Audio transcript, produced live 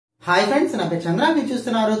Hi friends, నా పేరు చంద్ర. మీరు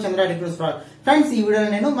చూస్తున్నారు చంద్ర డిగ్రీస్ ఫ్రెండ్స్. ఈ వీడియోలో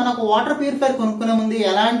నేను మనకు వాటర్ ప్యూరిఫైర్ కొనుక్కునే ముందు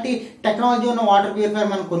ఎలాంటి టెక్నాలజీ ఉన్న వాటర్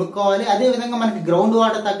ప్యూరిఫైర్ మనం కొనుక్కోవాలి, అదే విధంగా మనకి గ్రౌండ్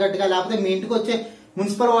వాటర్ తగ్గట్టుగా లేకపోతే మీ ఇంటికి వచ్చే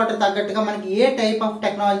మున్సిపల్ వాటర్ తగ్గట్టుగా మనకి ఏ టైప్ ఆఫ్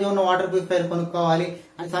టెక్నాలజీ ఉన్న వాటర్ ప్యూరిఫైర్ కొనుక్కోవాలి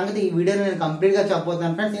అనే సంగతి ఈ వీడియోలో నేను కంప్లీట్ గా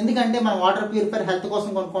చెప్పబోతున్నాను ఫ్రెండ్స్. ఎందుకంటే మనం వాటర్ ప్యూరిఫైర్ హెల్త్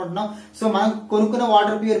కోసం కొనుక్కుంటున్నాం. సో మనం కొనుక్కున్న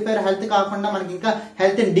వాటర్ ప్యూరిఫైర్ హెల్త్ కాకుండా మనకి ఇంకా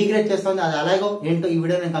హెల్త్ ని డిగ్రేడ్ చేస్తుంది. అది అలాగో ఏంటో ఈ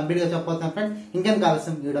వీడియో నేను కంప్లీట్ గా చెప్పబోతున్నాను ఫ్రెండ్స్. ఇంకేం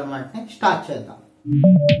కావాల్సిన వీడియో వెంటనే స్టార్ట్ చేద్దాం.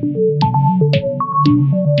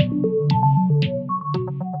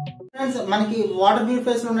 ఫ్రెండ్స్, మనకి వాటర్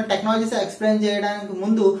ప్యూరిఫైర్స్ లో ఉన్న టెక్నాలజీస్ ఎక్స్ప్లెయిన్ చేయడానికి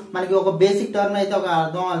ముందు మనకి ఒక బేసిక్ టర్మ్ అయితే ఒక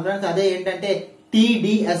అర్థం అవ్వాలి ఫ్రెండ్స్. అదే ఏంటంటే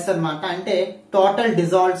TDS అన్నమాట, అంటే total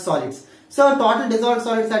dissolved solids. So total dissolved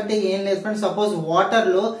solids అంటే ఏం లేదు ఫ్రెండ్స్, సపోజ్ వాటర్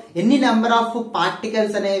లో ఎన్ని నెంబర్ ఆఫ్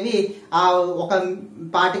పార్టికల్స్ అనేవి ఒక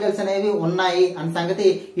పార్టికల్స్ అనేవి ఉన్నాయి అనే సంగతి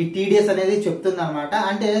ఈ TDS అనేది చెప్తుంది అనమాట.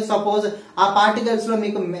 అంటే సపోజ్ ఆ పార్టికల్స్ లో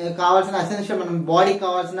మీకు కావాల్సిన ఎసెన్షియల్ మన బాడీకి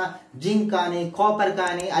కావాల్సిన జింక్ కానీ కాపర్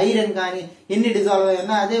కానీ ఐరన్ కానీ ఎన్ని డిజాల్వ్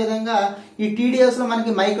అయ్యా, అదే విధంగా ఈ TDS లో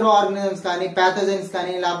మనకి మైక్రో ఆర్గానిజమ్స్ కానీ ప్యాథోజన్స్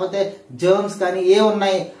కానీ లేకపోతే జర్మ్స్ కానీ ఏ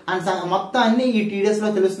ఉన్నాయి అని మొత్తం అన్ని ఈ TDS లో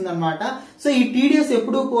తెలుస్తుంది అనమాట. సో ఈ TDS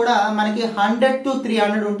ఎప్పుడు కూడా మనకి 100 to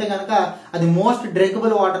 300 ఉంటే కనుక అది మోస్ట్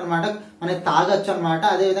డ్రింకబుల్ వాటర్ అనమాట, మనకి తాగొచ్చు అనమాట.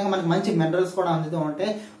 అదే విధంగా మనకి మంచి మినరల్స్ కూడా అందుతూ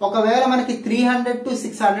ఉంటాయి. ఒకవేళ మనకి 300 to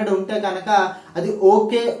 600 ఉంటే కనుక అది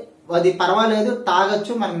ఓకే, అది పర్వాలేదు,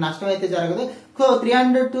 తాగొచ్చు, మనకి నష్టం అయితే జరగదు. సో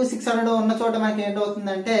 300 to 600 ఉన్న చోట మనకి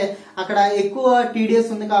ఏంటవుతుందంటే అక్కడ ఎక్కువ TDS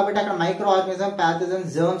ఉంది కాబట్టి అక్కడ మైక్రో ఆర్గానిజం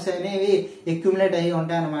ప్యాథోజన్స్ జర్మ్స్ అనేవి అక్యుములేట్ అయ్యి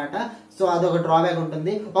ఉంటాయి అనమాట. సో అదొక డ్రాబ్యాక్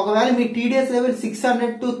ఉంటుంది. ఒకవేళ మీ TDS లెవెల్ 600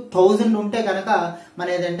 to 1000 ఉంటే కనుక మన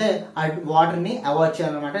ఏదంటే ఆ వాటర్ ని అవాయిడ్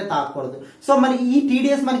చేయాలన్నమాట, తాగకూడదు. సో మరి ఈ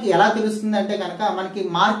TDS మనకి ఎలా తెలుస్తుంది అంటే కనుక మనకి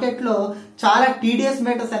మార్కెట్ లో చాలా TDS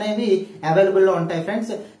మీటర్స్ అనేవి అవైలబుల్ లో ఉంటాయి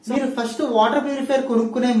ఫ్రెండ్స్. మీరు ఫస్ట్ వాటర్ ప్యూరిఫైర్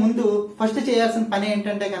కొనుక్కునే ముందు ఫస్ట్ చేయాల్సిన పని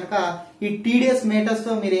ఏంటంటే కనుక ఈ TDS మీటర్స్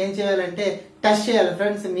తో మీరు ఏం చేయాలంటే టెస్ట్ చేయాలి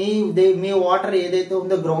ఫ్రెండ్స్. మీ వాటర్ ఏదైతే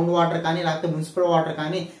ఉందో గ్రౌండ్ వాటర్ కానీ లేకపోతే మున్సిపల్ వాటర్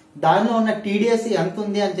కానీ దానిలో ఉన్న TDS ఎంత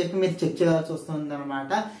ఉంది అని చెప్పి మీరు చెక్ చేయాల్సి వస్తుంది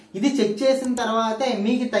అనమాట. ఇది చెక్ చేసిన తర్వాతే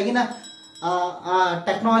మీకు తగిన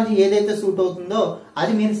టెక్నాలజీ ఏదైతే సూట్ అవుతుందో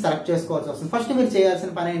అది మీరు సెలెక్ట్ చేసుకోవాల్సి వస్తుంది. ఫస్ట్ మీరు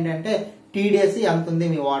చేయాల్సిన పని ఏంటంటే TDS ఎంత ఉంది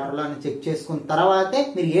మీ వాటర్ లో అని చెక్ చేసుకున్న తర్వాతే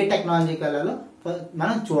మీరు ఏ టెక్నాలజీకి వెళ్ళాలో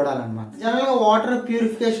మనం చూడాలన్నమాట. జనరల్ గా వాటర్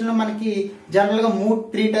ప్యూరిఫికేషన్ లో మనకి జనరల్ గా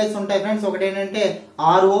 3 టైప్స్ ఉంటాయి ఫ్రెండ్స్. ఒకటి ఏంటంటే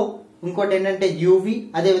RO, ఇంకోటి ఏంటంటే UV,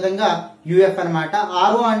 అదే విధంగా UF అనమాట.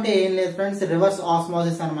 RO అంటే ఏం లేదు ఫ్రెండ్స్, రివర్స్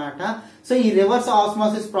ఆస్మోసిస్ అనమాట. సో ఈ రివర్స్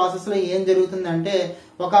ఆస్మోసిస్ ప్రాసెస్ లో ఏం జరుగుతుందంటే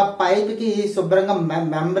ఒక పైప్ కి శుభ్రంగా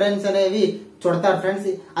మెంబ్రెన్స్ అనేవి చుడతారు ఫ్రెండ్స్.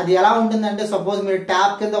 అది ఎలా ఉంటుందంటే సపోజ్ మీరు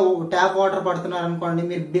ట్యాప్ కింద ట్యాప్ వాటర్ పడుతున్నారు అనుకోండి,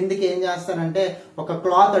 మీరు బిందుకి ఏం చేస్తారంటే ఒక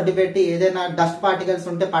క్లాత్ అడ్డు పెట్టి ఏదైనా డస్ట్ పార్టికల్స్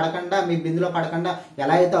ఉంటే పడకుండా మీ బిందులో పడకుండా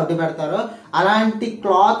ఎలా అయితే అడ్డు పెడతారో అలాంటి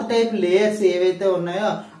క్లాత్ టైప్ లేయర్స్ ఏవైతే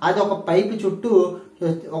ఉన్నాయో అది ఒక పైప్ చుట్టూ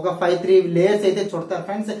ఒక 5-3 లేయర్స్ అయితే చుడతారు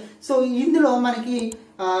ఫ్రెండ్స్. సో ఇందులో మనకి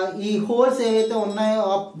ఈ హోల్స్ ఏవైతే ఉన్నాయో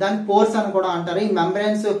దాని పోర్స్ అని కూడా అంటారు. ఈ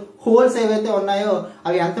మెంబ్రెన్స్ హోల్స్ ఏవైతే ఉన్నాయో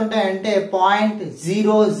అవి ఎంత ఉంటాయంటే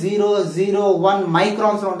 0.0001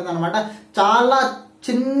 మైక్రాన్స్ లో ఉంటుంది అనమాట. చాలా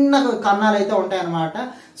చిన్న కన్నాలు అయితే ఉంటాయి అనమాట.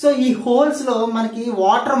 సో ఈ హోల్స్ లో మనకి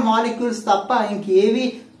వాటర్ మాలిక్యూల్స్ తప్ప ఇంకేవి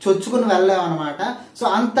చొచ్చుకుని వెళ్ళలేము అనమాట. సో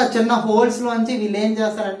అంత చిన్న హోల్స్ లోంచి వీళ్ళు ఏం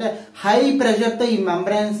చేస్తారంటే హై ప్రెషర్ తో ఈ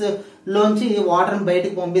మెంబ్రెన్స్ లోంచి వాటర్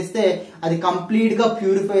బయటకు పంపిస్తే అది కంప్లీట్ గా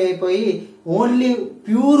ప్యూరిఫై అయిపోయి ఓన్లీ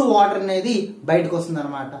ప్యూర్ వాటర్ అనేది బయటకు వస్తుంది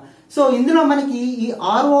అనమాట. సో ఇందులో మనకి ఈ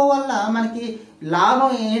RO వల్ల మనకి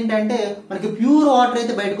లాభం ఏంటంటే మనకి ప్యూర్ వాటర్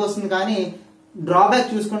అయితే బయటకు వస్తుంది, కానీ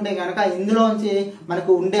డ్రాబ్యాక్ చూసుకుంటే కనుక ఇందులోంచి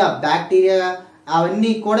మనకు ఉండే ఆ బ్యాక్టీరియా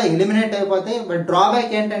అవన్నీ కూడా ఎలిమినేట్ అయిపోతాయి. బట్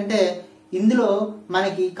డ్రాబ్యాక్ ఏంటంటే ఇందులో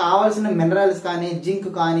మనకి కావాల్సిన మినరల్స్ కానీ జింక్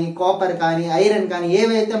కానీ కాపర్ కానీ ఐరన్ కానీ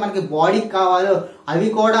ఏవైతే మనకి బాడీకి కావాలో అవి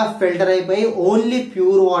కూడా ఫిల్టర్ అయిపోయి ఓన్లీ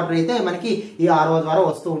ప్యూర్ వాటర్ అయితే మనకి ఈ RO ద్వారా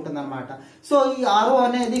వస్తూ ఉంటుంది అనమాట. సో ఈ RO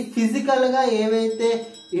అనేది ఫిజికల్ గా ఏవైతే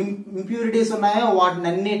ఇంప్యూరిటీస్ ఉన్నాయో వాటిని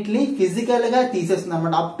అన్నిటిని ఫిజికల్ గా తీసేస్తుంది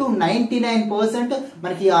అనమాట. అప్ టు 99%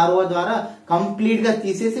 మనకి ఈ RO ద్వారా కంప్లీట్ గా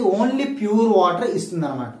తీసేసి ఓన్లీ ప్యూర్ వాటర్ ఇస్తుంది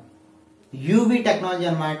అనమాట. UV టెక్నాలజీ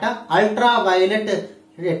అనమాట, అల్ట్రావైలెట్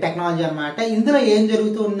టెక్నాలజీ అనమాట. ఇందులో ఏం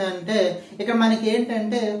జరుగుతుందంటే ఇక్కడ మనకి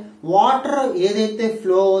ఏంటంటే వాటర్ ఏదైతే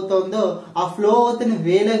ఫ్లో అవుతుందో ఆ ఫ్లో అవుతున్న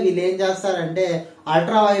వేలో వీళ్ళు ఏం చేస్తారంటే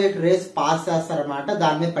అల్ట్రావైలెట్ రేస్ పాస్ చేస్తారనమాట,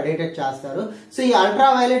 దాని మీద పడేటట్టు చేస్తారు. సో ఈ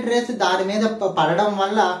అల్ట్రావైలెట్ రేస్ దాని మీద పడడం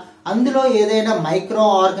వల్ల అందులో ఏదైనా మైక్రో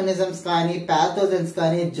ఆర్గానిజమ్స్ కానీ ప్యాథోజన్స్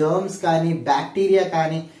కానీ జర్మ్స్ కానీ బ్యాక్టీరియా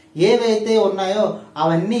కానీ ఏవైతే ఉన్నాయో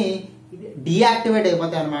అవన్నీ డీయాక్టివేట్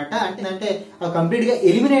అయిపోతాయి అనమాట. అంటే అవి కంప్లీట్ గా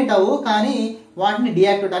ఎలిమినేట్ అవ్వు, కానీ వాటిని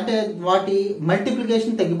డీయాక్టివేట్ అంటే వాటి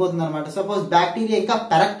మల్టిప్లికేషన్ తగ్గిపోతుంది అనమాట. సపోజ్ బ్యాక్టీరియా ఇంకా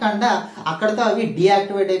పెరగకుండా అక్కడతో అవి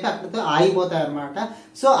డీయాక్టివేట్ అయిపోయి అక్కడతో ఆగిపోతాయి అనమాట.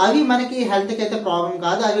 సో అవి మనకి హెల్త్ కి అయితే ప్రాబ్లం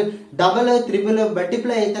కాదు, అవి డబుల్ త్రిబుల్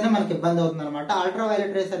మల్టిప్లై అయితేనే మనకి ఇబ్బంది అవుతుంది అనమాట.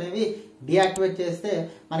 అల్ట్రావైలెట్ రేస్ అనేవి డీయాక్టివేట్ చేస్తే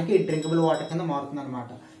మనకి డ్రింకబుల్ వాటర్ కింద మారుతుంది అనమాట.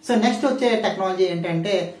 సో నెక్స్ట్ వచ్చే టెక్నాలజీ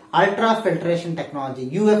ఏంటంటే ultra filtration technology,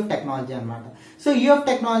 UF technology అనమాట. సో యూఎఫ్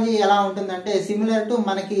టెక్నాలజీ ఎలా ఉంటుందంటే సిమిలర్ టు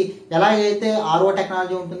మనకి ఎలాగైతే ఆర్ఓ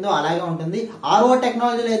టెక్నాలజీ ఉంటుందో అలాగే ఉంటుంది. ఆర్ఓ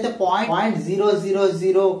టెక్నాలజీలో అయితే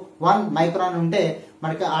 0.0001 మైక్రాన్ ఉంటే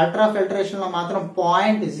మనకి అల్ట్రా ఫిల్టరేషన్ లో మాత్రం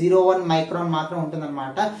 0.01 మైక్రాన్ మాత్రం ఉంటుంది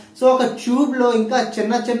అనమాట. సో ఒక ట్యూబ్ లో ఇంకా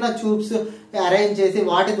చిన్న చిన్న ట్యూబ్స్ అరేంజ్ చేసి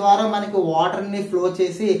వాటి ద్వారా మనకి వాటర్ ని ఫ్లో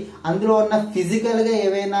చేసి అందులో ఉన్న ఫిజికల్ గా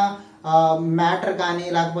ఏవైనా మ్యాటర్ కానీ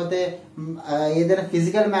లేకపోతే ఏదైనా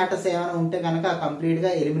ఫిజికల్ మ్యాటర్స్ ఏమైనా ఉంటే కనుక కంప్లీట్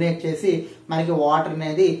గా ఎలిమినేట్ చేసి మనకి వాటర్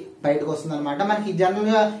అనేది బయటకు వస్తుంది అనమాట. మనకి జనరల్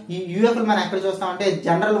గా ఈ యూఎఫ్ మనం ఎక్కడ చూస్తామంటే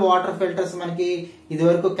జనరల్ వాటర్ ఫిల్టర్స్, మనకి ఇది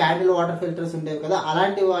వరకు క్యాండిల్ వాటర్ ఫిల్టర్స్ ఉండేవి కదా,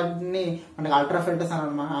 అలాంటి వాటిని మనకి అల్ట్రా ఫిల్టర్స్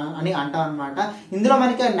అని అంటాం అనమాట. ఇందులో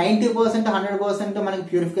మనకి 90% 100% మనకి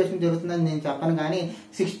ప్యూరిఫికేషన్ జరుగుతుందని నేను చెప్పను, కానీ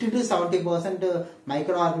 60 to 70%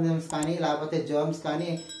 మైక్రో ఆర్గానిజమ్స్ కానీ లేకపోతే జర్మ్స్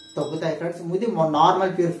కానీ తగ్గుతాయి ఫ్రెండ్స్. ఇది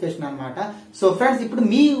నార్మల్ ప్యూరిఫికేషన్ అనమాట. సో ఫ్రెండ్స్, ఇప్పుడు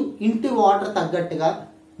మీ ఇంటి వాటర్ తగ్గట్టుగా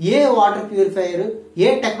ఏ వాటర్ ప్యూరిఫైయర్, ఏ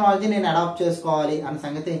టెక్నాలజీ నేను అడాప్ట్ చేసుకోవాలి అన్న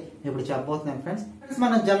సంగతి ఇప్పుడు చెప్పబోతున్నాను ఫ్రెండ్స్.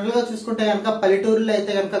 మనం జనరల్ గా చూసుకుంటే కనుక పల్లెటూరులో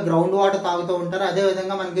అయితే కనుక గ్రౌండ్ వాటర్ తాగుతూ ఉంటారు. అదే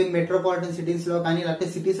విధంగా మనకి మెట్రోపాలిటన్ సిటీస్ లో కానీ లేకపోతే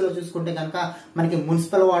సిటీస్ లో చూసుకుంటే కనుక మనకి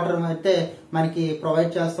మున్సిపల్ వాటర్ అయితే మనకి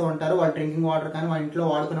ప్రొవైడ్ చేస్తూ ఉంటారు. వాళ్ళ డ్రింకింగ్ వాటర్ కానీ వాళ్ళ ఇంట్లో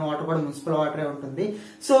వాడుకునే వాటర్ కూడా మున్సిపల్ వాటరే ఉంటుంది.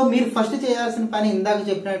 సో మీరు ఫస్ట్ చేయాల్సిన పని ఇందాక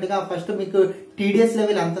చెప్పినట్టుగా ఫస్ట్ మీకు టీడీఎస్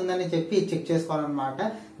లెవెల్ ఎంత ఉందని చెప్పి చెక్ చేసుకోవాలన్నమాట.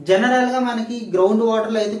 జనరల్ గా మనకి గ్రౌండ్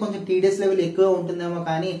వాటర్ లో అయితే కొంచెం టీడీఎస్ లెవెల్ ఎక్కువ ఉంటుందేమో,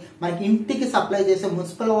 కానీ మనకి ఇంటికి సప్లై చేసే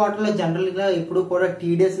మున్సిపల్ వాటర్ లో జనరల్ గా ఇప్పుడు కూడా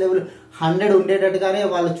టీడీఎస్ లెవెల్ 100 ఉండేటట్టుగానే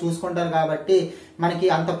వాళ్ళు చూసుకుంటారు. కాబట్టి మనకి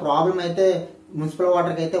అంత ప్రాబ్లం అయితే మున్సిపల్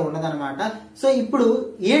వాటర్ కి అయితే ఉండదన్నమాట. సో ఇప్పుడు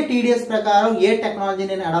ఏ టీడీఎస్ ప్రకారం ఏ టెక్నాలజీ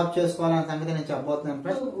నేను అడాప్ట్ చేసుకోవాలన్న సంగతి నేను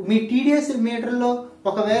చెప్పబోతున్నాను. మీ టీడీఎస్ మీటర్ లో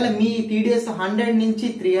ఒకవేళ మీ టీడీఎస్ 100 నుంచి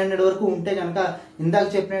 300 వరకు ఉంటే కనుక ఇందాక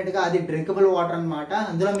చెప్పినట్టుగా అది డ్రింకబుల్ వాటర్ అనమాట.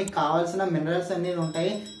 అందులో మీకు కావాల్సిన మినరల్స్ అన్ని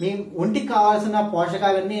ఉంటాయి, మీ ఒంటికి కావాల్సిన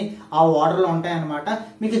పోషకాలన్నీ ఆ వాటర్ లో ఉంటాయి అనమాట.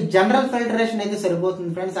 మీకు జనరల్ ఫిల్టరేషన్ అయితే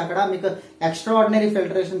సరిపోతుంది ఫ్రెండ్స్. అక్కడ మీకు extra ordinary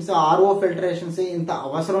filtrations, RO filtrations ఇంత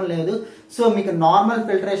అవసరం లేదు. సో మీకు నార్మల్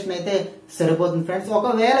ఫిల్టరేషన్ అయితే సరిపోతుంది ఫ్రెండ్స్.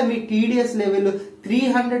 ఒకవేళ మీ టీడీఎస్ లెవెల్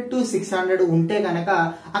 300 to 600 ఉంటే కనుక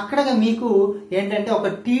అక్కడ మీకు ఏంటంటే ఒక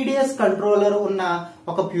టీడీఎస్ కంట్రోలర్ ఉన్న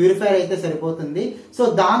ఒక ప్యూరిఫైర్ అయితే సరిపోతుంది. సో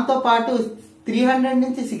దాంతో పాటు 300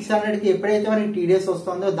 నుంచి 600 కి ఎప్పుడైతే మనకి టీడీఎస్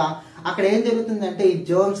వస్తుందో అక్కడ ఏం జరుగుతుందంటే ఈ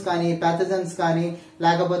జర్మ్స్ కానీ ప్యాథజన్స్ కానీ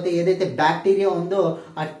లేకపోతే ఏదైతే బ్యాక్టీరియా ఉందో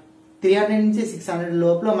ఆ 300 నుంచి 600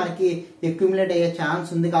 లోపల మనకి అక్యుములేట్ అయ్యే ఛాన్స్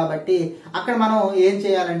ఉంది. కాబట్టి అక్కడ మనం ఏం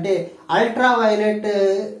చేయాలంటే అల్ట్రా వైలెట్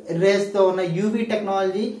రేస్ తో ఉన్న యూవీ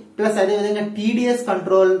టెక్నాలజీ ప్లస్ అదేవిధంగా టీడీఎస్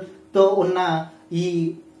కంట్రోల్ తో ఉన్న ఈ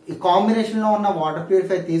కాంబినేషన్ లో ఉన్న వాటర్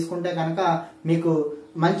ప్యూరిఫైర్ తీసుకుంటే కనుక మీకు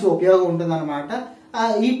మంచి ఉపయోగం ఉంటుంది అనమాట.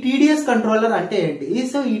 ఈ టీడీఎస్ కంట్రోలర్ అంటే ఏంటి?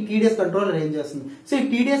 సో ఈ టీడీఎస్ కంట్రోలర్ ఏం చేస్తుంది? సో ఈ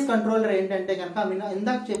టీడీఎస్ కంట్రోలర్ ఏంటంటే కనుక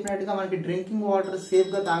ఇందాక చెప్పినట్టుగా మనకి డ్రింకింగ్ వాటర్ సేఫ్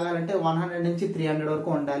గా తాగాలంటే 100 నుంచి 300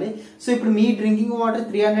 వరకు ఉండాలి. సో ఇప్పుడు మీ డ్రింకింగ్ వాటర్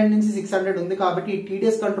 300 నుంచి 600 ఉంది కాబట్టి ఈ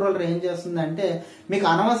టీడీఎస్ కంట్రోలర్ ఏం చేస్తుందంటే మీకు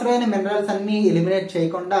అనవసరమైన మినరల్స్ అన్ని ఎలిమినేట్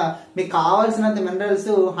చేయకుండా మీకు కావాల్సినంత మినరల్స్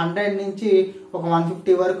 100 నుంచి ఒక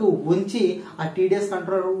 150 వరకు ఉంచి ఆ టీడీఎస్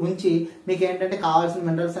కంట్రోలర్ ఉంచి మీకు ఏంటంటే కావాల్సిన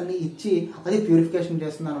మినరల్స్ అన్ని ఇచ్చి అది ప్యూరిఫికేషన్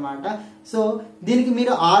చేస్తుంది అనమాట. సో దీనికి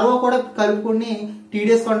మీరు ఆర్ఓ కూడా కలుపుకుని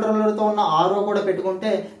టీడీఎస్ కంట్రోలర్ తో ఉన్న ఆర్ఓ కూడా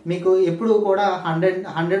పెట్టుకుంటే మీకు ఎప్పుడు కూడా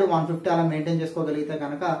 100 150 అలా మెయింటైన్ చేసుకోగలిగితే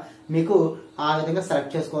కనుక మీకు ఆ విధంగా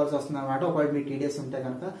సెలెక్ట్ చేసుకోవాల్సి వస్తుంది అనమాట. ఒకవేళ మీ టీడీఎస్ ఉంటే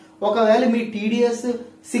కనుక. ఒకవేళ మీ టీడీఎస్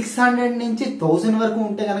 600 నుంచి 1000 వరకు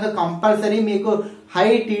ఉంటే కనుక కంపల్సరీ మీకు హై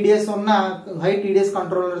టీడీఎస్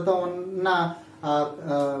కంట్రోలర్ తో ఉన్న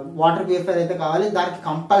వాటర్ ప్యూరిఫైర్ అయితే కావాలి. దానికి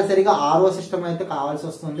కంపల్సరీగా ఆర్ఓ సిస్టమ్ అయితే కావాల్సి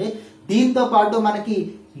వస్తుంది. దీంతో పాటు మనకి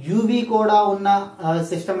యూవీ కూడా ఉన్న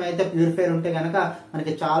సిస్టమ్ అయితే ప్యూరిఫైర్ ఉంటే కనుక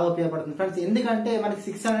మనకి చాలా ఉపయోగపడుతుంది ఫ్రెండ్స్. ఎందుకంటే మనకి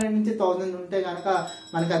 600 నుంచి 1000 ఉంటే కనుక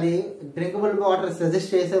మనకి అది డ్రింకబుల్ వాటర్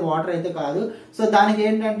సజెస్ట్ చేసే వాటర్ అయితే కాదు. సో దానికి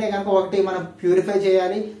ఏంటంటే కనుక ఒకటి మనం ప్యూరిఫై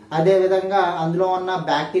చేయాలి, అదే విధంగా అందులో ఉన్న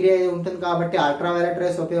బ్యాక్టీరియా ఉంటుంది కాబట్టి అల్ట్రావైలెట్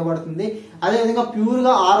రేస్ ఉపయోగపడుతుంది. అదేవిధంగా ప్యూర్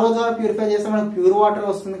గా ఆర్ఓ ద్వారా ప్యూరిఫై చేస్తే మనకి ప్యూర్ వాటర్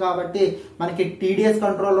వస్తుంది కాబట్టి మనకి టీడీఎస్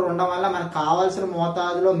కంట్రోలర్ ఉండడం వల్ల మనకు కావాల్సిన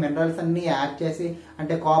మోతాదులో మినరల్స్ అన్ని యాడ్ చేసి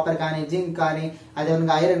అంటే కాపర్ కానీ జింక్ కానీ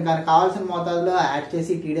అదేవిధంగా ఐరన్ కానీ కావాల్సిన మోతాదులో యాడ్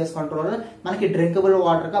చేసి టీడీఎస్ కంట్రోలర్ మనకి డ్రింకబుల్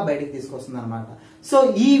వాటర్ గా బయటకు తీసుకొస్తుంది అనమాట. సో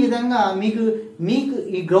ఈ విధంగా మీకు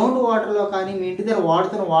ఈ గ్రౌండ్ వాటర్ లో కానీ మీ ఇంటి దగ్గర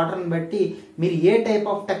వాడుతున్న వాటర్ ని బట్టి మీరు ఏ టైప్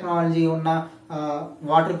ఆఫ్ టెక్నాలజీ ఉన్న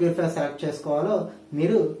వాటర్ ప్యూరిఫైర్ సెలెక్ట్ చేసుకోవాలో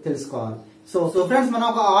మీరు తెలుసుకోవాలి. సో ఫ్రెండ్స్ మనం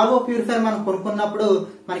ఒక ఆర్ఓ ప్యూరిఫైర్ మనం కొనుక్కున్నప్పుడు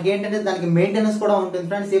మనకి ఏంటంటే దానికి మెయింటెనెన్స్ కూడా ఉంటుంది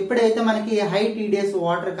ఫ్రెండ్స్. ఎప్పుడైతే మనకి హై టీడీఎస్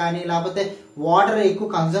వాటర్ కానీ లేకపోతే వాటర్ ఎక్కువ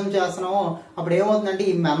కన్సూమ్ చేస్తున్నామో అప్పుడు ఏమవుతుందంటే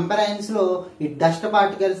ఈ మెంబ్రైన్స్ లో ఈ డస్ట్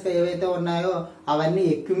పార్టికల్స్ ఏవైతే ఉన్నాయో అవన్నీ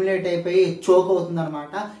అక్యుములేట్ అయిపోయి చోక్ అవుతుంది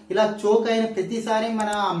అనమాట. ఇలా చోక్ అయిన ప్రతిసారి మన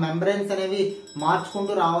మెంబ్రైన్స్ అనేవి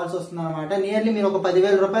మార్చుకుంటూ రావాల్సి వస్తుంది అనమాట. నియర్లీ మీరు ఒక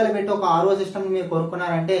 10,000 రూపాయలు పెట్టి ఒక ఆర్ఓ సిస్టమ్ మీరు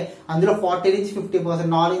కొనుక్కున్నారంటే అందులో 40 నుంచి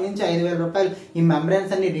 50%, 4 నుంచి 5,000 రూపాయలు ఈ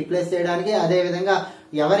మెంబ్రైన్స్ అన్ని రీప్లేస్ చేయడానికి, అదే విధంగా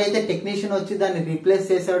ఎవరైతే టెక్నీషియన్ వచ్చి దాన్ని రీప్లేస్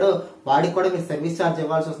చేశాడో వాడికి కూడా మీరు సర్వీస్ ఛార్జ్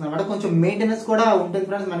ఇవ్వాల్సి వస్తుంది అనమాట. కొంచెం మెయింటెనెన్స్ కూడా ఉంటుంది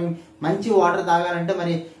ఫ్రెండ్స్. మనకి మంచి వాటర్ తాగాలంటే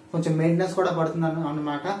మరి కొంచెం మెయింటెనెన్స్ కూడా పడుతుంది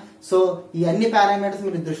అనమాట. సో ఈ అన్ని పారామీటర్స్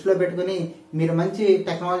మీరు దృష్టిలో పెట్టుకుని మీరు మంచి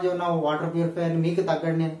టెక్నాలజీ ఉన్న వాటర్ ప్యూరిఫైర్, మీకు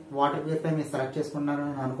తగ్గని వాటర్ ప్యూరిఫైర్ మీరు సెలెక్ట్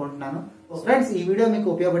చేసుకున్నారని అనుకుంటున్నాను. ఫ్రెండ్స్ ఈ వీడియో మీకు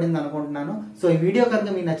ఉపయోగపడింది అనుకుంటున్నాను. సో ఈ వీడియో కనుక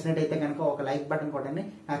మీకు నచ్చినట్టయితే కనుక ఒక లైక్ బటన్ కొట్టండి.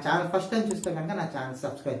 నా ఛానల్ ఫస్ట్ టైం చూస్తే కనుక నా ఛానల్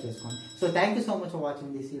సబ్స్క్రైబ్ చేసుకోండి. So thank you so much for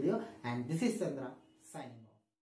watching this video and this is Chandra signing.